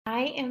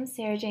I am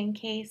Sarah Jane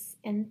Case,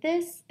 and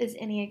this is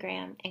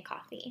Enneagram and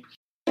Coffee.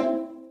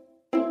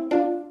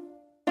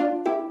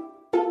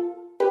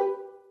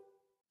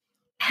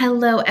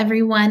 Hello,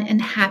 everyone,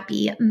 and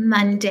happy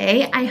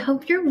Monday. I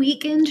hope your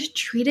weekend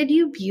treated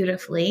you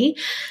beautifully.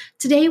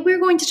 Today, we're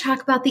going to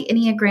talk about the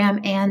Enneagram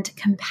and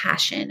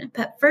compassion.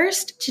 But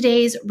first,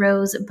 today's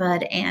rose,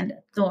 bud, and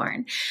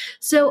thorn.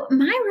 So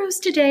my rose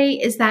today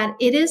is that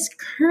it is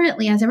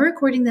currently, as I'm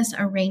recording this,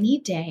 a rainy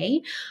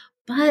day,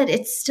 but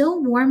it's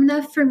still warm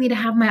enough for me to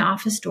have my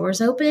office doors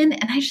open.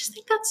 And I just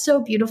think that's so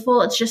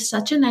beautiful. It's just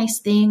such a nice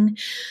thing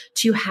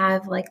to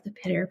have like the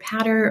pitter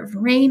patter of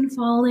rain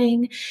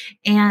falling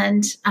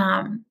and,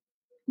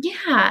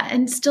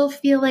 and still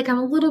feel like I'm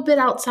a little bit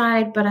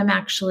outside, but I'm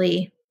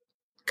actually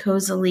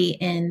cozily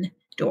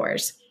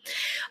indoors.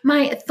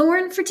 My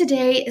thorn for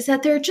today is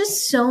that there are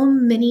just so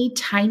many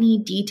tiny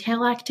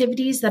detail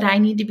activities that I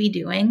need to be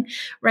doing,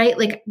 right?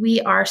 Like we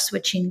are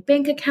switching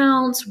bank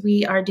accounts,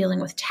 we are dealing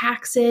with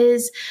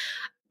taxes.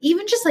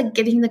 Even just like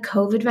getting the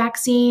COVID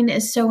vaccine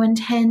is so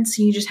intense.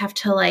 You just have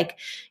to like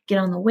get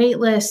on the wait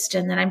list.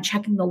 And then I'm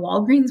checking the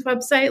Walgreens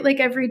website like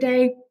every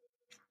day.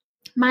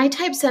 My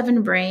type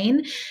 7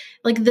 brain,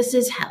 like this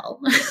is hell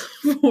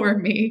for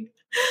me.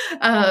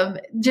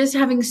 Just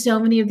having so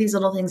many of these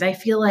little things. I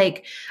feel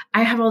like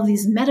I have all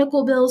these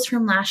medical bills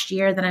from last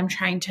year that I'm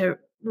trying to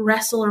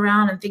wrestle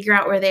around and figure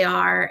out where they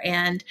are.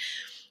 And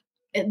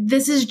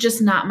this is just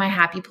not my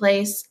happy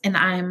place. And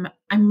I'm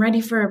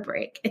ready for a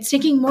break. It's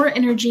taking more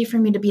energy for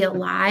me to be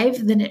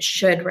alive than it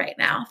should right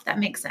now, if that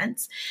makes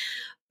sense.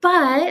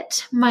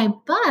 But my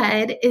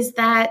bud is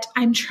that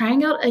I'm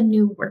trying out a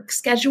new work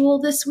schedule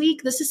this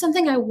week. This is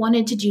something I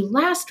wanted to do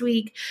last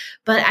week,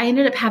 but I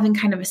ended up having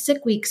kind of a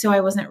sick week, so I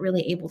wasn't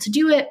really able to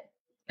do it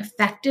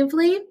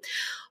effectively.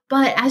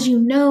 But as you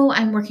know,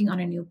 I'm working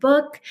on a new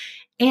book,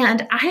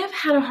 and I have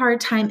had a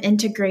hard time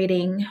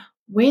integrating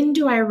when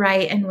do I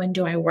write and when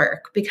do I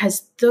work,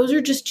 because those are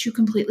just two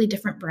completely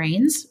different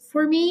brains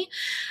for me.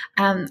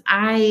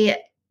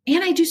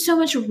 I do so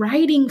much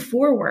writing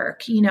for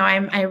work. You know,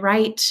 I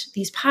write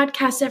these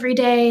podcasts every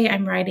day.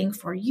 I'm writing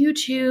for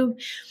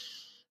YouTube.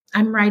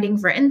 I'm writing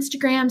for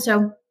Instagram.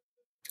 So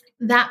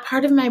that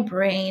part of my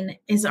brain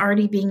is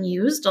already being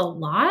used a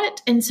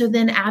lot. And so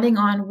then adding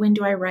on when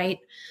do I write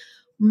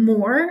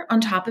more on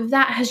top of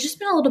that has just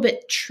been a little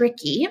bit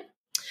tricky.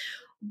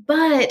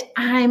 But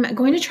I'm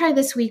going to try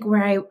this week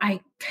where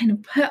I kind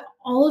of put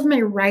all of my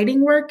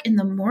writing work in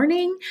the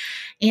morning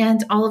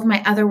and all of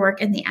my other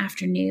work in the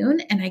afternoon.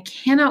 And I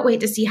cannot wait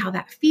to see how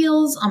that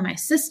feels on my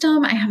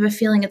system. I have a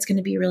feeling it's going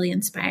to be really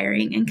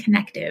inspiring and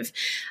connective.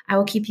 I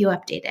will keep you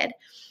updated.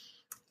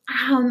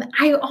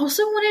 I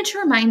also wanted to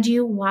remind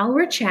you while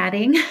we're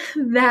chatting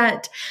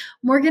that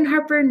Morgan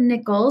Harper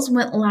Nichols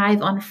went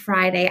live on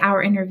Friday,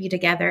 our interview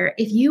together.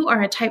 If you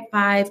are a type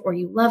 5 or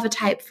you love a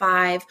type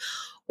 5,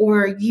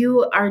 or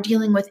you are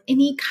dealing with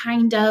any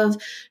kind of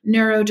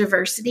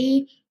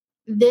neurodiversity,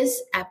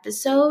 this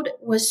episode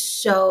was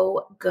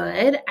so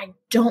good. I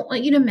don't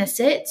want you to miss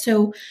it.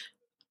 So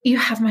you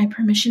have my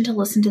permission to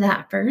listen to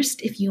that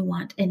first if you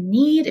want and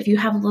need, if you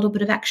have a little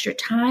bit of extra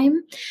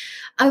time.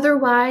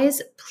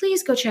 Otherwise,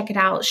 please go check it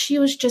out. She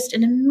was just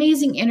an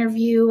amazing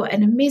interview,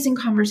 an amazing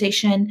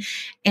conversation,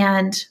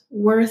 and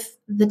worth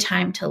the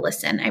time to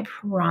listen, I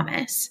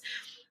promise.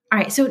 All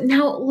right, so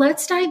now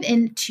let's dive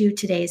into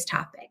today's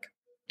topic.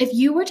 If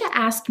you were to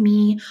ask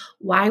me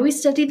why we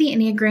study the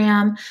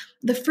Enneagram,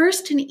 the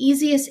first and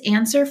easiest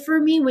answer for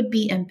me would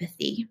be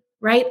empathy,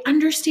 right?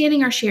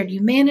 Understanding our shared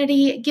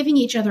humanity, giving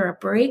each other a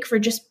break for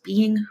just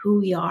being who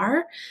we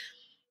are.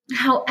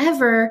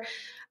 However,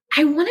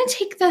 I want to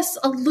take this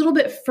a little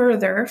bit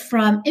further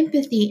from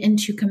empathy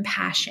into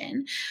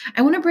compassion.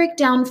 I want to break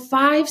down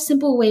 5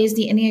 simple ways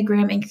the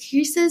Enneagram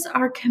increases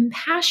our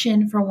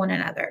compassion for one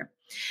another.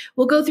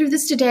 We'll go through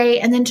this today,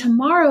 and then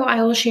tomorrow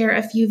I will share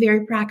a few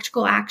very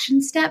practical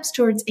action steps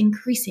towards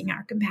increasing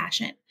our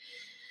compassion.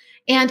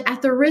 And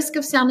at the risk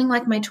of sounding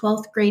like my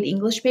 12th grade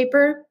English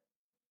paper,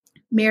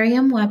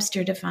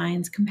 Merriam-Webster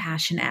defines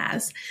compassion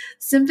as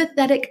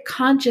sympathetic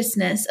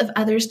consciousness of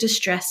others'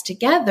 distress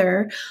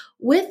together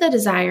with a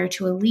desire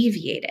to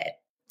alleviate it.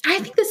 I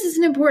think this is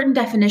an important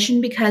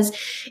definition because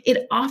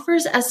it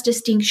offers us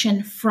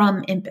distinction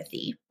from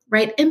empathy.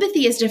 Right?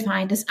 Empathy is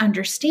defined as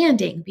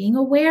understanding, being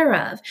aware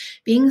of,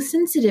 being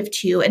sensitive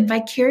to, and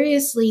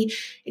vicariously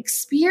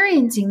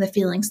experiencing the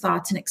feelings,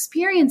 thoughts, and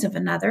experience of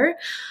another,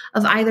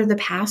 of either the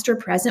past or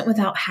present,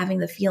 without having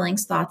the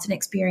feelings, thoughts, and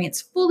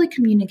experience fully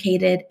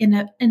communicated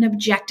in an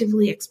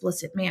objectively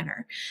explicit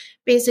manner.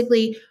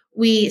 Basically,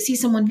 we see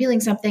someone feeling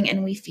something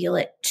and we feel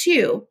it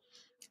too.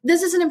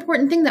 This is an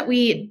important thing that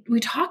we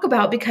talk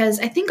about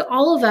because I think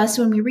all of us,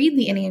 when we read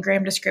the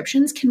Enneagram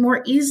descriptions, can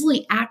more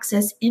easily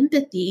access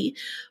empathy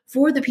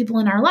for the people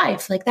in our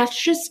life. Like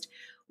that's just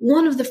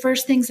one of the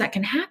first things that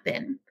can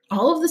happen.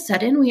 All of a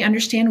sudden, we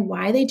understand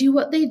why they do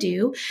what they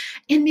do,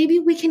 and maybe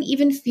we can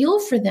even feel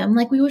for them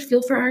like we would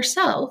feel for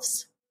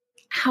ourselves.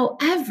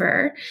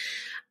 However,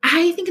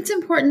 I think it's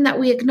important that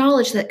we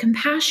acknowledge that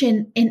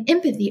compassion and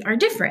empathy are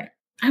different.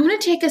 I want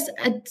to take us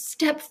a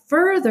step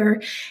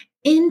further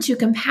into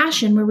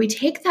compassion, where we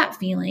take that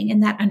feeling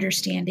and that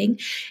understanding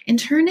and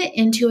turn it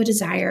into a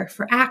desire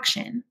for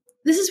action.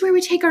 This is where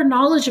we take our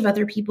knowledge of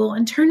other people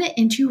and turn it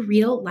into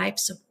real life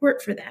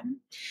support for them.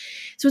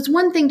 So it's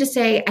one thing to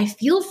say, I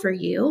feel for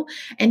you,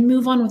 and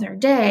move on with our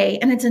day.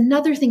 And it's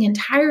another thing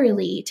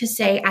entirely to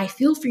say, I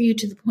feel for you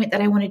to the point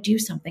that I want to do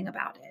something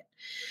about it.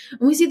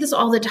 And we see this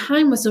all the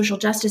time with social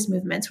justice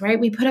movements, right?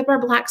 We put up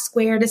our black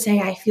square to say,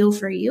 I feel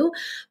for you,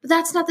 but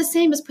that's not the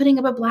same as putting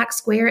up a black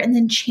square and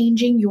then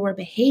changing your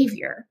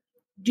behavior,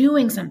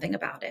 doing something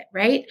about it,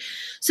 right?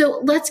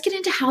 So let's get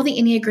into how the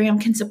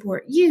Enneagram can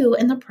support you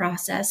in the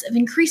process of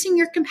increasing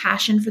your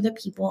compassion for the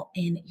people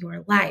in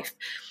your life.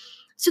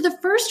 So the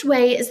first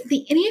way is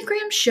the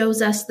Enneagram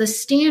shows us the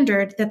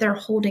standard that they're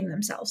holding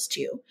themselves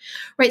to,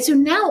 right? So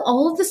now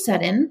all of a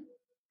sudden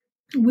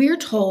we're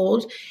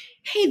told,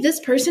 hey, this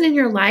person in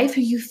your life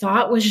who you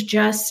thought was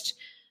just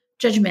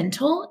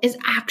judgmental is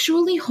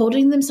actually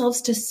holding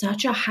themselves to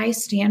such a high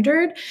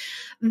standard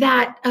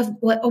that of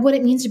what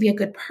it means to be a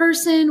good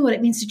person, what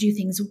it means to do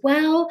things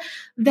well,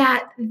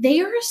 that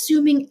they are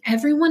assuming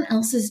everyone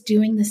else is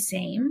doing the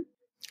same.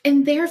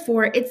 And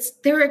therefore,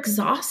 they're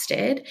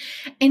exhausted,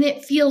 and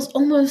it feels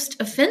almost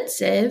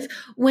offensive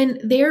when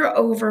they're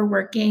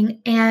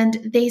overworking and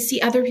they see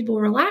other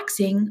people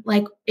relaxing.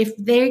 Like if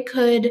they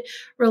could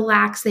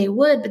relax, they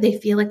would, but they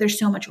feel like there's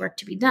so much work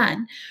to be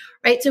done,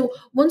 right? So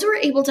once we're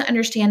able to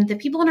understand that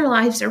people in our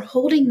lives are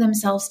holding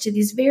themselves to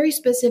these very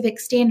specific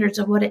standards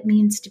of what it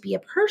means to be a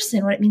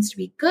person, what it means to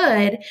be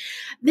good,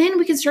 then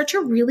we can start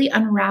to really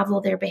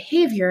unravel their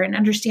behavior and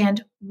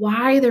understand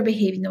why they're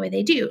behaving the way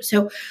they do.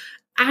 So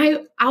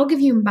I'll give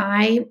you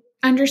my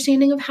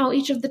understanding of how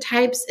each of the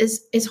types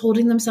is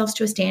holding themselves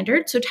to a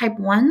standard. So type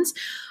 1s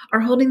are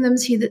holding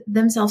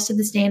themselves to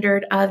the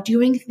standard of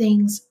doing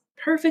things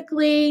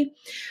perfectly,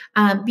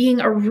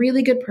 being a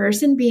really good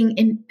person,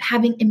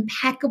 having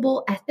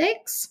impeccable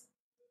ethics.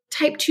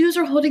 Type 2s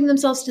are holding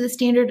themselves to the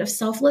standard of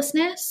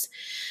selflessness.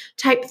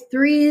 Type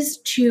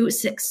 3s to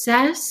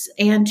success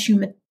and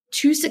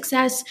to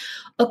success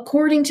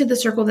according to the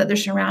circle that they're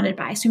surrounded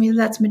by. So maybe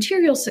that's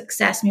material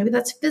success, maybe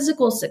that's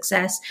physical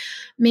success,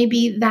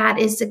 maybe that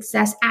is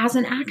success as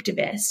an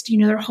activist.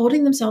 They're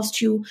holding themselves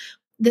to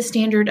the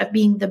standard of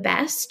being the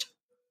best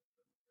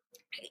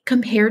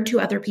compared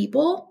to other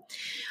people.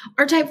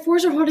 Our type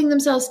 4s are holding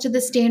themselves to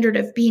the standard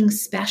of being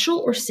special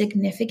or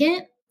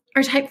significant.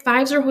 Our type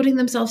 5s are holding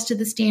themselves to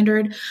the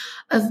standard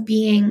of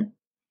being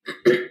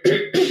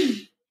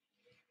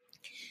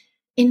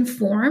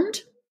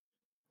informed.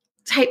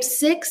 Type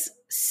 6,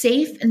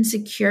 safe and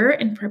secure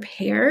and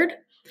prepared.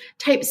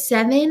 Type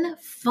 7,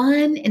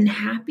 fun and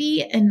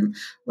happy and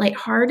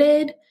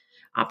lighthearted,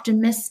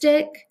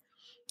 optimistic.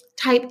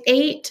 Type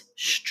 8,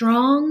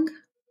 strong,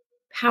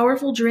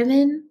 powerful,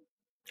 driven,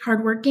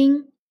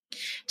 hardworking.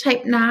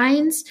 Type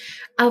 9s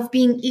of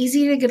being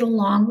easy to get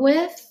along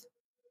with,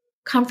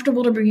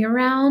 comfortable to be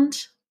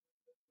around,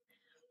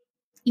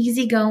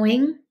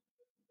 easygoing.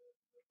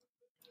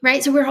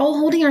 Right? So we're all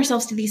holding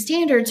ourselves to these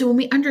standards. So when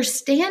we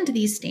understand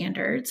these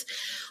standards,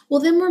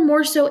 well, then we're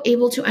more so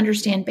able to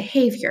understand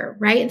behavior,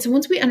 right? And so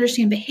once we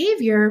understand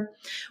behavior,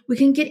 we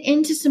can get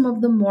into some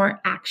of the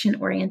more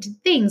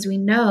action-oriented things. We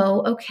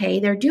know, okay,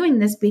 they're doing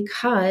this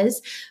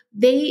because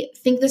they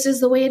think this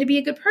is the way to be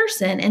a good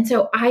person. And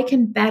so I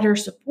can better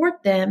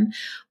support them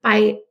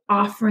by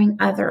offering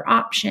other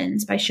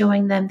options, by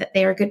showing them that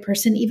they are a good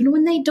person, even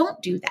when they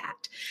don't do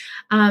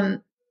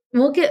that.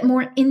 We'll get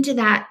more into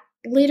that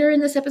later in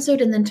this episode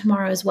and then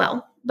tomorrow as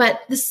well. But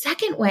the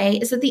second way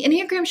is that the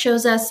Enneagram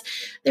shows us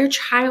their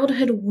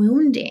childhood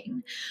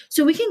wounding.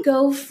 So we can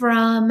go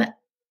from,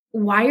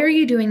 why are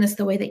you doing this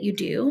the way that you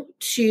do,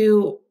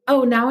 to,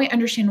 oh, now I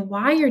understand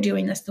why you're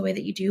doing this the way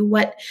that you do,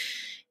 what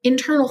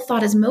internal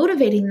thought is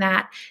motivating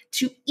that,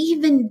 to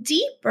even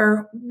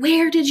deeper,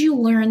 where did you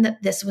learn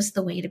that this was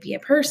the way to be a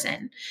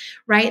person,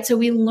 right? So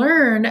we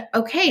learn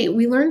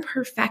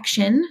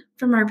perfection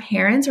from our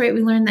parents, right?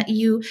 We learn that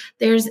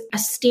there's a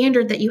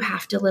standard that you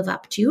have to live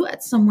up to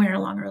at somewhere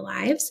along our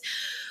lives.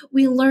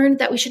 We learned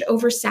that we should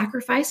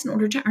over-sacrifice in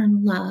order to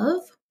earn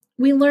love.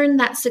 We learn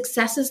that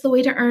success is the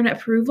way to earn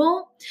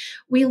approval.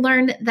 We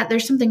learn that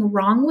there's something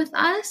wrong with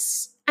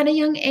us at a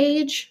young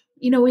age.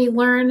 We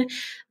learn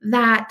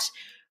that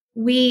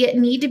we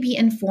need to be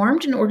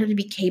informed in order to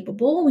be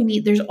capable.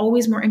 There's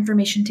always more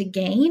information to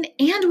gain.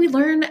 And we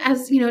learn,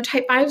 as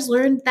type 5s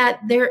learn, that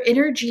their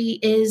energy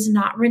is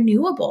not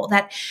renewable,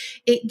 that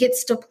it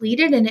gets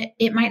depleted and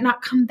it might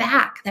not come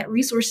back, that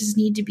resources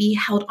need to be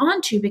held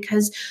onto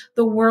because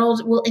the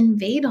world will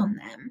invade on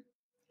them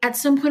at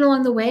some point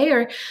along the way.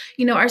 Or,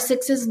 our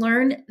 6s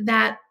learn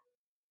that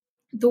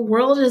the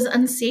world is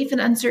unsafe and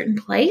uncertain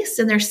place,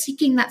 and they're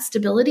seeking that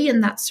stability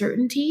and that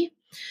certainty.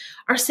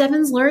 Our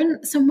 7s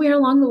learn somewhere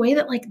along the way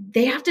that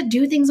they have to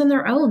do things on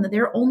their own, that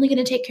they're only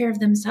going to take care of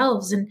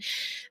themselves, and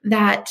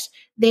that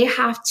they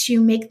have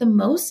to make the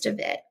most of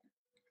it,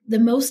 the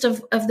most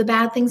of the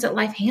bad things that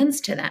life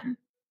hands to them.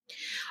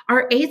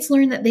 Our 8s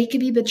learn that they could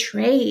be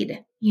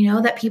betrayed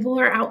that people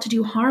are out to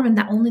do harm and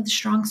that only the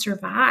strong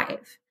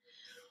survive.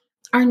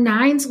 Our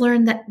nines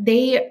learn that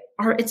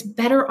it's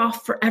better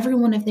off for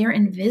everyone if they're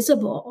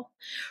invisible,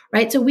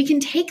 right? So we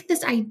can take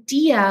this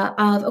idea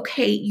of,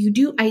 okay,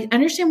 I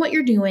understand what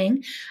you're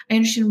doing. I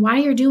understand why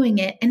you're doing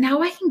it. And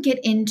now I can get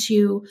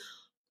into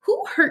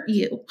who hurt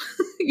you,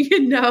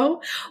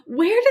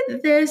 where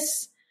did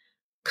this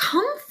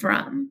come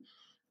from?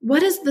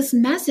 What is this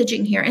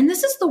messaging here? And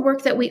this is the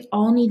work that we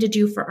all need to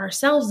do for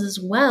ourselves as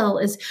well,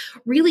 is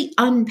really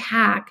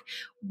unpack,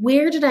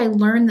 where did I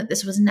learn that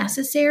this was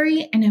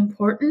necessary and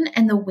important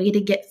and the way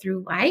to get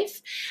through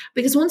life?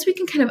 Because once we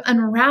can kind of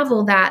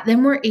unravel that,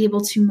 then we're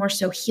able to more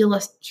so heal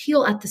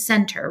at the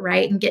center,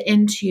 right? And get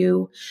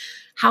into,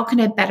 how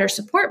can I better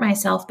support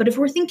myself? But if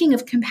we're thinking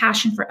of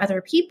compassion for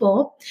other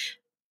people,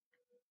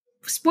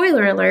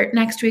 spoiler alert,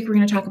 next week we're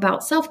going to talk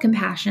about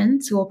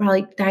self-compassion. So we'll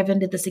probably dive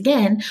into this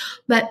again.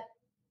 But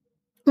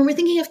when we're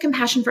thinking of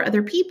compassion for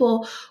other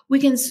people, we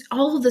can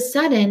all of a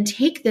sudden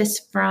take this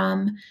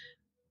from,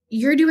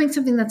 you're doing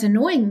something that's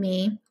annoying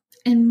me,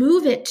 and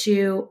move it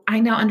to, I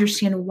now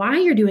understand why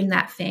you're doing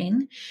that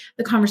thing,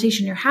 the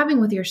conversation you're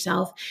having with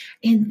yourself.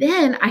 And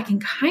then I can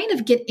kind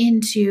of get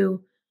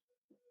into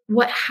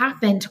what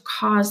happened to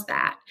cause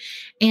that.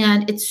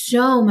 And it's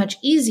so much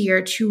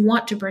easier to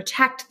want to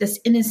protect this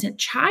innocent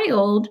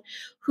child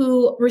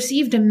who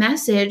received a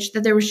message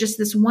that there was just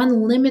this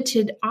one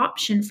limited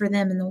option for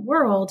them in the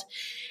world,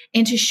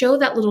 and to show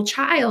that little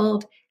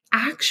child,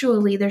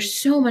 actually, there's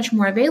so much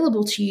more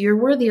available to you. You're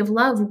worthy of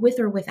love with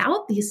or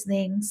without these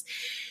things,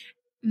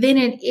 than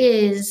it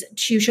is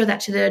to show that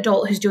to the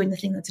adult who's doing the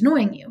thing that's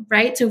annoying you,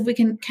 right? So if we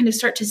can kind of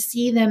start to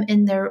see them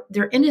in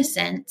their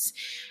innocence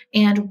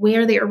and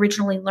where they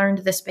originally learned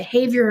this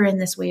behavior and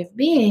this way of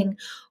being,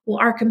 well,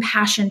 our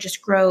compassion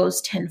just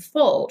grows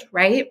tenfold,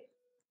 right?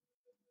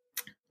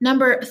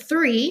 Number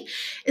 3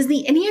 is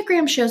the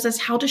Enneagram shows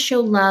us how to show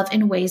love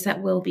in ways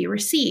that will be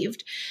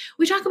received.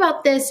 We talk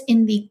about this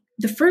in the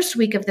first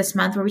week of this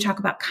month, where we talk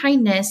about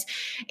kindness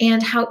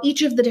and how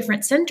each of the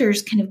different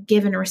centers kind of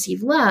give and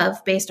receive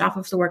love based off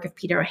of the work of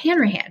Peter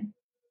O'Hanrahan.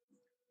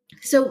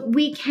 So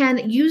we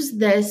can use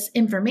this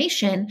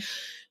information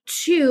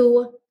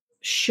to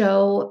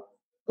show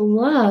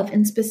love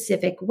in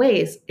specific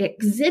ways,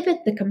 exhibit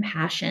the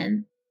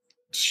compassion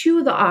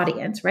to the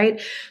audience, right?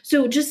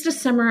 So just to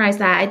summarize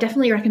that, I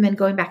definitely recommend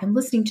going back and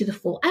listening to the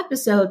full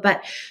episode,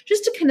 but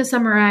just to kind of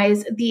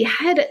summarize, the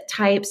head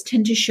types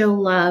tend to show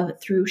love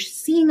through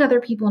seeing other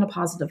people in a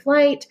positive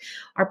light.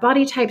 Our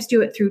body types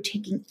do it through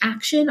taking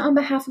action on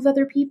behalf of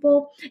other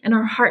people, and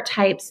our heart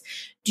types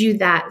do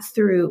that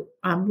through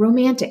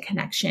romantic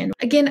connection.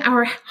 Again,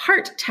 our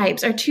heart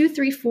types are 2,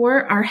 3,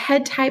 4, our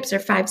head types are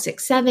 5,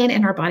 6, 7,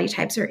 and our body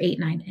types are 8,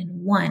 9,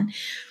 and 1.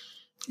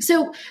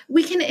 So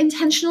we can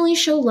intentionally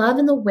show love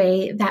in the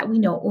way that we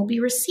know it will be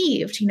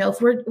received.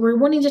 If we're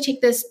wanting to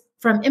take this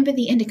from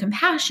empathy into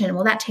compassion,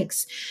 well, that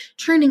takes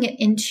turning it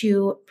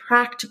into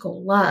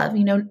practical love,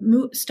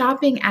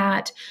 stopping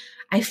at,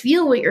 I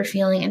feel what you're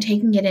feeling, and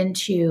taking it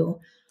into,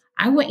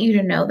 I want you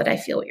to know that I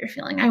feel what you're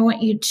feeling. I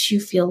want you to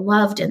feel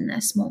loved in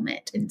this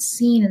moment and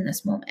seen in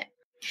this moment.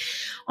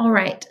 All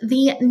right.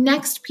 The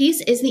next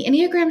piece is the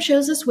Enneagram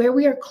shows us where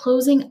we are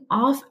closing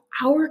off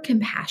our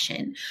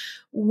compassion.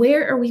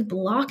 Where are we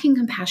blocking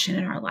compassion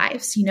in our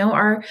lives?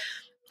 Our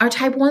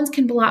type 1s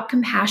can block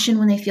compassion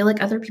when they feel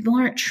like other people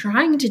aren't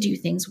trying to do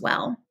things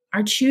well.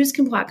 Our 2s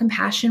can block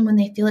compassion when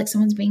they feel like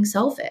someone's being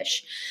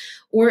selfish.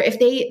 Or if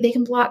they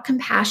can block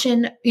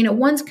compassion,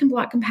 1s can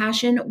block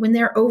compassion when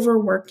they're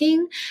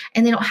overworking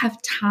and they don't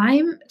have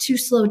time to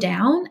slow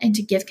down and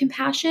to give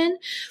compassion.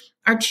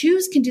 Our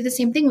 2s can do the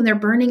same thing when they're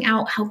burning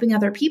out helping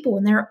other people,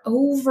 when they're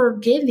over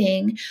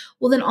giving.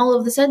 Well, then all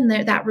of a sudden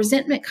that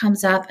resentment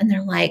comes up and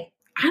they're like,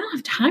 I don't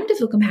have time to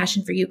feel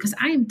compassion for you because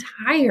I am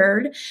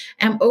tired,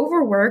 I'm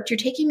overworked, you're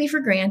taking me for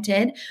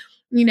granted.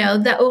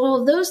 That all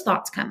of those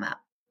thoughts come up.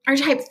 Our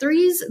type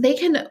 3s, they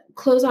can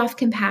close off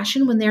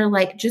compassion when they're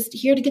like just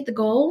here to get to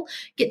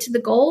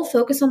the goal,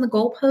 focus on the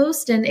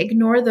goalpost and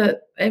ignore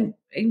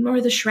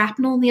the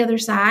shrapnel on the other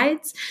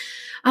sides.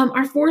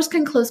 Our 4s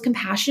can close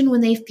compassion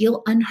when they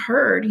feel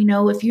unheard.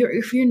 If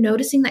you're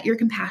noticing that your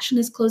compassion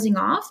is closing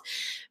off,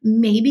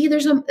 maybe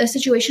there's a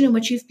situation in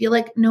which you feel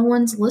like no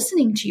one's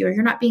listening to you or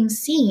you're not being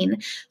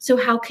seen. So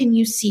how can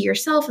you see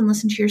yourself and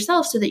listen to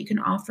yourself so that you can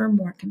offer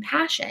more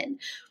compassion?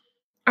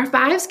 Our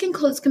 5s can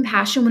close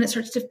compassion when it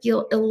starts to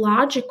feel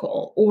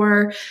illogical,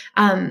 or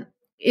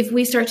if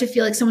we start to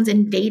feel like someone's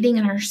invading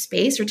in our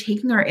space or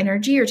taking our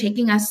energy or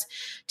taking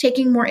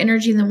more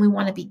energy than we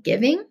want to be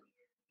giving.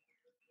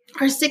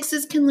 Our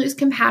 6s can lose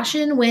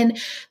compassion when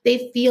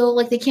they feel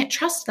like they can't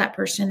trust that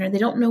person, or they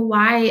don't know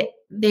why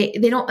they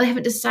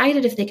haven't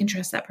decided if they can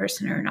trust that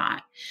person or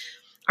not.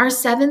 Our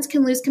 7s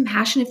can lose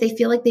compassion if they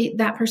feel like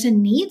that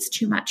person needs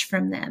too much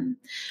from them.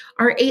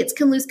 Our 8s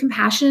can lose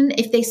compassion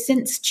if they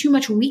sense too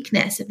much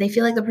weakness, if they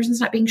feel like the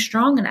person's not being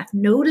strong enough.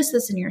 Notice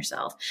this in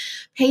yourself.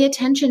 Pay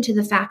attention to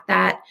the fact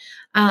that,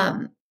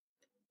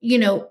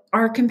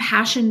 our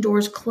compassion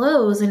doors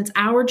close and it's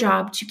our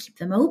job to keep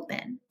them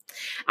open.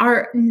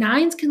 Our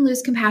nines can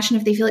lose compassion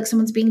if they feel like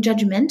someone's being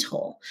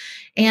judgmental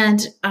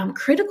and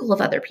critical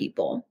of other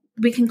people.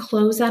 We can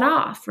close that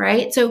off,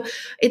 right? So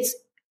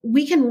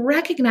we can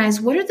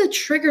recognize what are the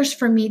triggers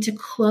for me to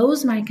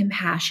close my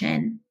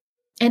compassion,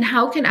 and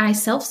how can I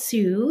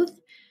self-soothe,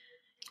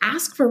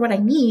 ask for what I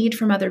need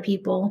from other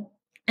people,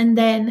 and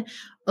then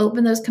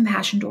open those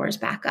compassion doors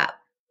back up.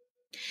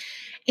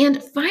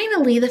 And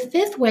finally, the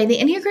fifth way, the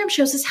Enneagram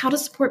shows us how to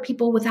support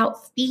people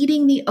without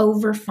feeding the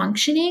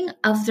over-functioning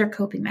of their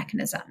coping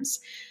mechanisms.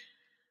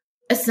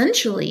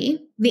 Essentially,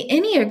 the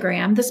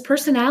Enneagram, this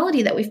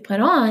personality that we've put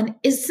on,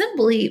 is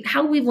simply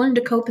how we've learned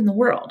to cope in the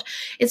world.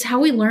 It's how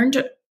we learn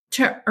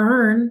to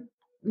earn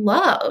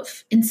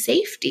love and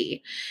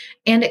safety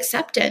and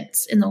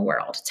acceptance in the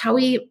world. It's how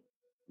we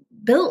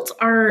built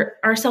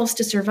ourselves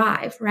to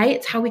survive, right?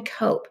 It's how we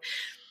cope.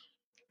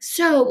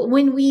 So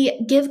when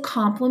we give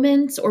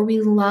compliments or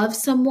we love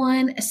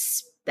someone,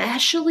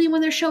 especially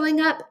when they're showing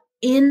up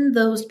in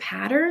those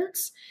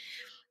patterns,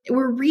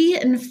 we're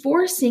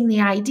reinforcing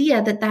the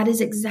idea that that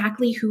is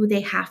exactly who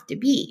they have to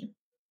be.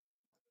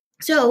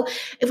 So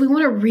if we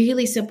want to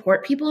really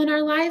support people in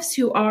our lives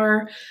who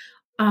are,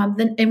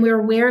 and we're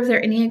aware of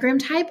their Enneagram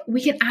type,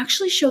 we can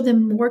actually show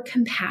them more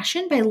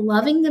compassion by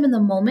loving them in the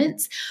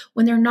moments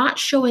when they're not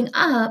showing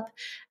up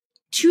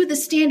to the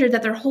standard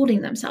that they're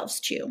holding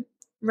themselves to,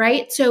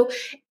 right? So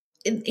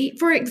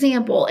for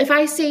example, if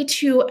I say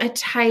to a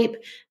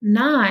type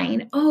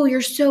 9, oh,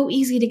 you're so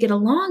easy to get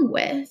along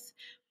with,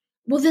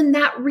 well, then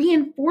that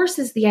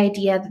reinforces the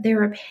idea that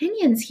their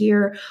opinions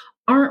here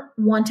aren't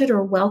wanted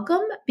or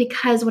welcome,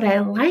 because what I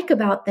like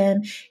about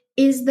them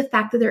is the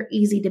fact that they're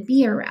easy to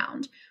be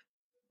around.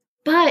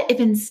 But if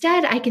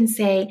instead I can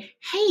say,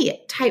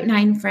 hey, type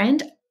 9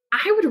 friend,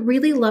 I would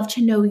really love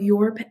to know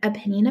your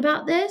opinion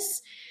about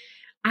this.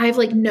 I have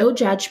no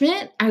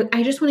judgment.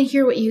 I just want to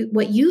hear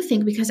what you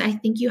think, because I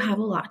think you have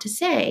a lot to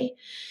say.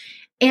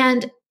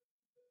 And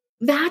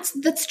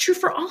that's true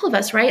for all of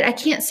us, right? I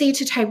can't say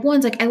to type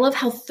 1s, I love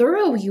how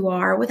thorough you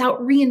are,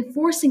 without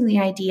reinforcing the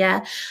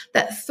idea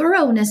that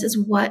thoroughness is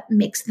what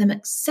makes them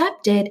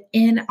accepted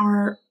in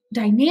our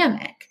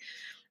dynamic.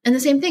 And the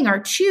same thing,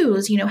 our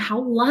 2s, how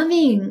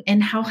loving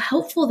and how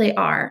helpful they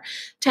are.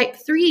 Type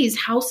 3s,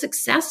 how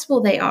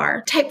successful they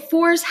are. Type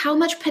 4s, how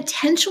much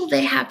potential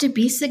they have to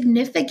be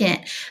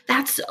significant.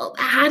 That's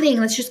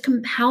just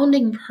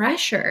compounding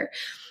pressure.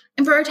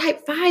 And for our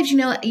type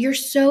 5s, you're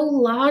so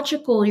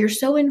logical, you're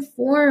so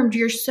informed,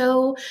 you're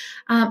so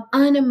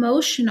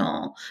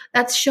unemotional.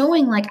 That's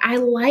showing I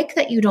like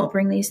that you don't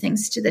bring these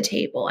things to the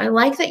table. I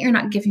like that you're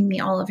not giving me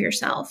all of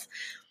yourself.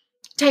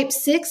 Type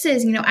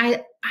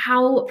 6s,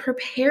 how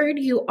prepared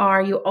you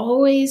are. You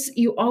always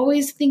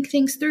think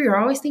things through. You're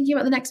always thinking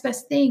about the next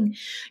best thing.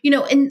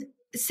 And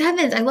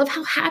 7s, I love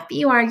how happy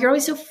you are. You're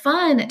always so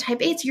fun. Type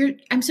 8s,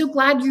 I'm so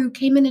glad you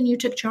came in and you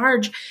took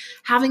charge.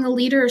 Having a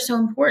leader is so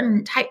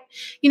important.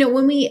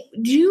 When we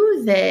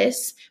do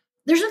this,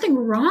 there's nothing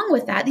wrong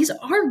with that. These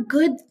are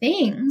good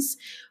things.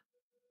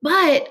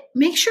 But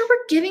make sure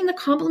we're giving the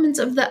compliments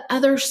of the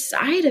other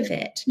side of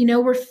it.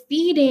 We're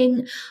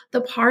feeding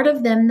the part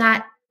of them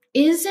that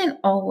isn't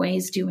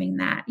always doing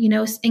that,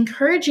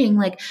 encouraging,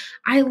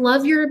 I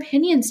love your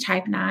opinions,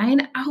 type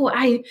 9. Oh,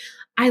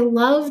 I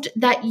loved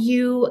that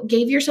you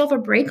gave yourself a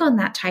break on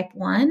that, type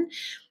 1.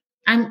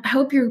 I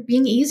hope you're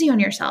being easy on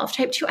yourself.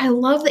 Type 2, I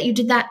love that you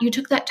did that. You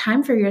took that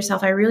time for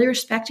yourself. I really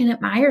respect and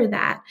admire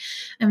that.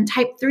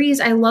 Type 3s,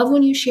 I love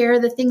when you share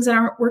the things that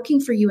aren't working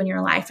for you in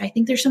your life. I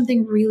think there's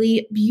something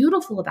really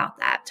beautiful about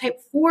that. Type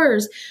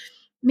 4s,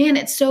 man,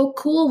 it's so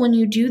cool when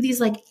you do these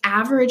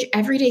average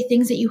everyday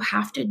things that you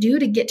have to do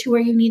to get to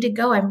where you need to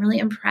go. I'm really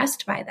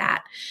impressed by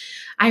that.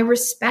 I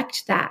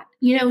respect that,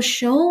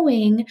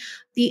 showing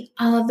the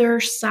other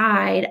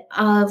side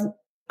of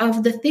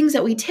the things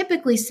that we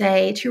typically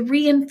say to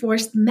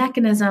reinforce the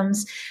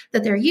mechanisms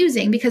that they're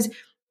using, because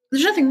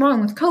there's nothing wrong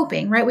with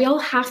coping, right? We all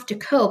have to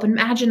cope.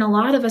 Imagine a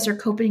lot of us are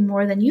coping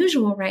more than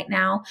usual right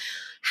now.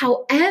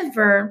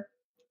 However,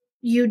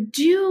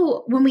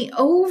 when we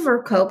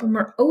overcope and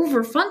we're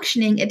over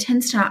functioning, it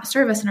tends to not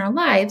serve us in our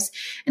lives.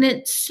 And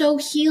it's so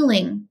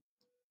healing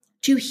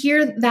to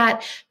hear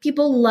that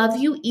people love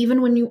you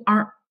even when you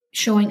aren't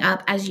showing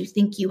up as you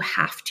think you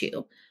have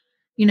to.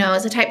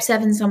 As a type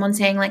 7, someone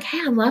saying hey,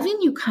 I'm loving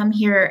you come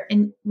here,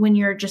 and when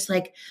you're just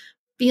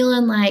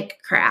feeling like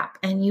crap,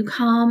 and you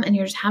come and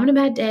you're just having a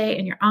bad day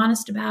and you're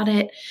honest about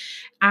it.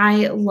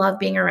 I love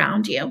being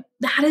around you.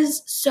 That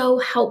is so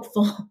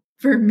helpful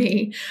for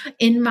me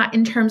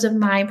in terms of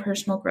my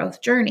personal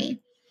growth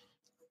journey.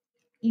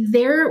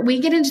 We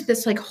get into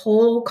this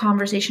whole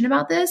conversation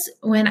about this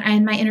when I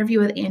in my interview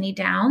with Annie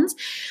Downs,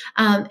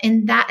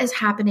 and that is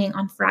happening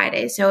on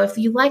Friday. So if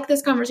you like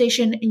this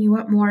conversation and you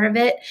want more of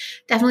it,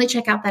 definitely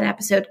check out that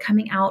episode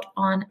coming out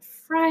on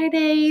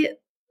Friday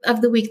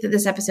of the week that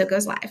this episode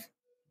goes live.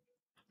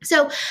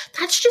 So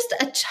that's just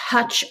a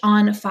touch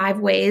on 5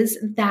 ways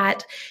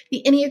that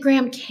the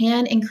Enneagram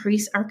can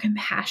increase our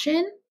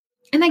compassion.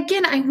 And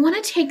again, I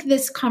want to take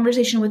this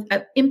conversation with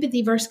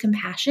empathy versus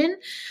compassion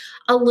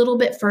a little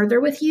bit further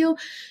with you.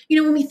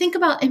 When we think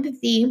about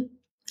empathy,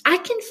 I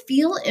can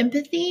feel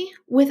empathy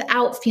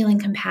without feeling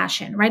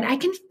compassion, right? I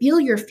can feel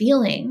your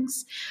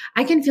feelings.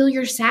 I can feel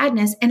your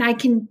sadness, and I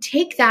can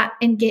take that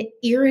and get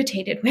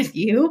irritated with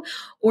you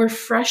or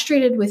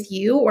frustrated with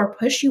you or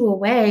push you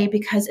away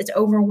because it's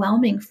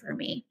overwhelming for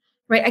me,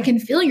 right? I can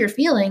feel your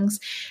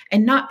feelings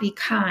and not be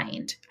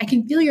kind. I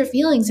can feel your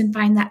feelings and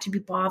find that to be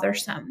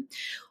bothersome.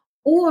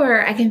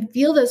 Or I can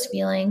feel those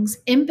feelings,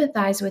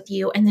 empathize with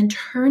you, and then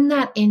turn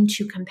that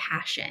into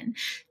compassion.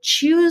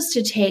 Choose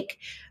to take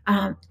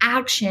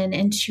action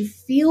and to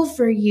feel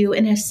for you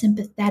in a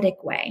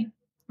sympathetic way,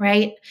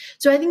 right?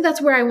 So I think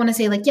that's where I want to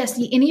say, like, yes,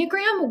 the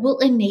Enneagram will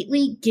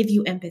innately give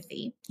you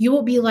empathy. You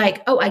will be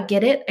like, oh, I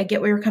get it. I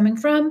get where you're coming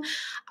from.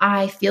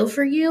 I feel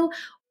for you.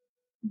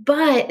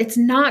 But it's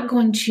not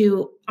going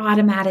to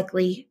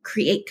automatically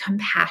create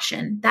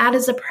compassion. That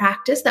is a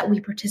practice that we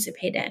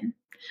participate in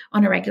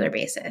on a regular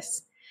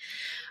basis.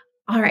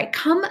 All right,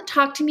 come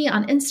talk to me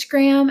on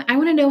Instagram. I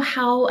want to know,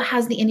 how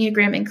has the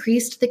Enneagram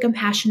increased the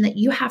compassion that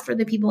you have for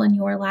the people in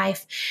your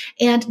life?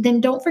 And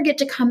then don't forget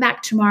to come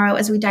back tomorrow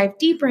as we dive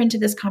deeper into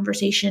this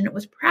conversation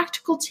with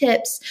practical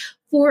tips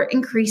for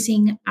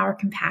increasing our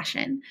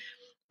compassion.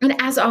 And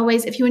as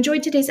always, if you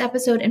enjoyed today's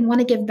episode and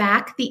want to give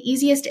back, the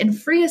easiest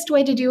and freest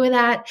way to do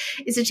that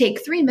is to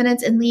take 3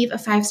 minutes and leave a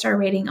 5-star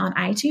rating on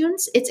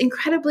iTunes. It's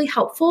incredibly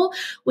helpful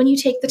when you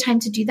take the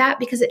time to do that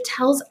because it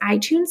tells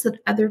iTunes that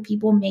other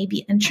people may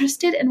be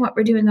interested in what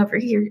we're doing over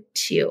here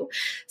too.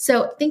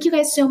 So thank you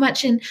guys so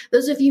much. And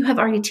those of you who have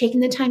already taken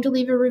the time to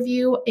leave a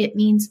review, it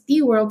means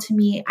the world to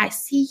me. I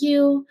see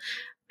you.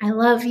 I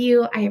love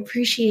you. I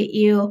appreciate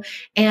you.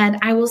 And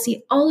I will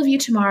see all of you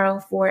tomorrow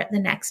for the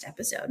next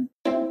episode.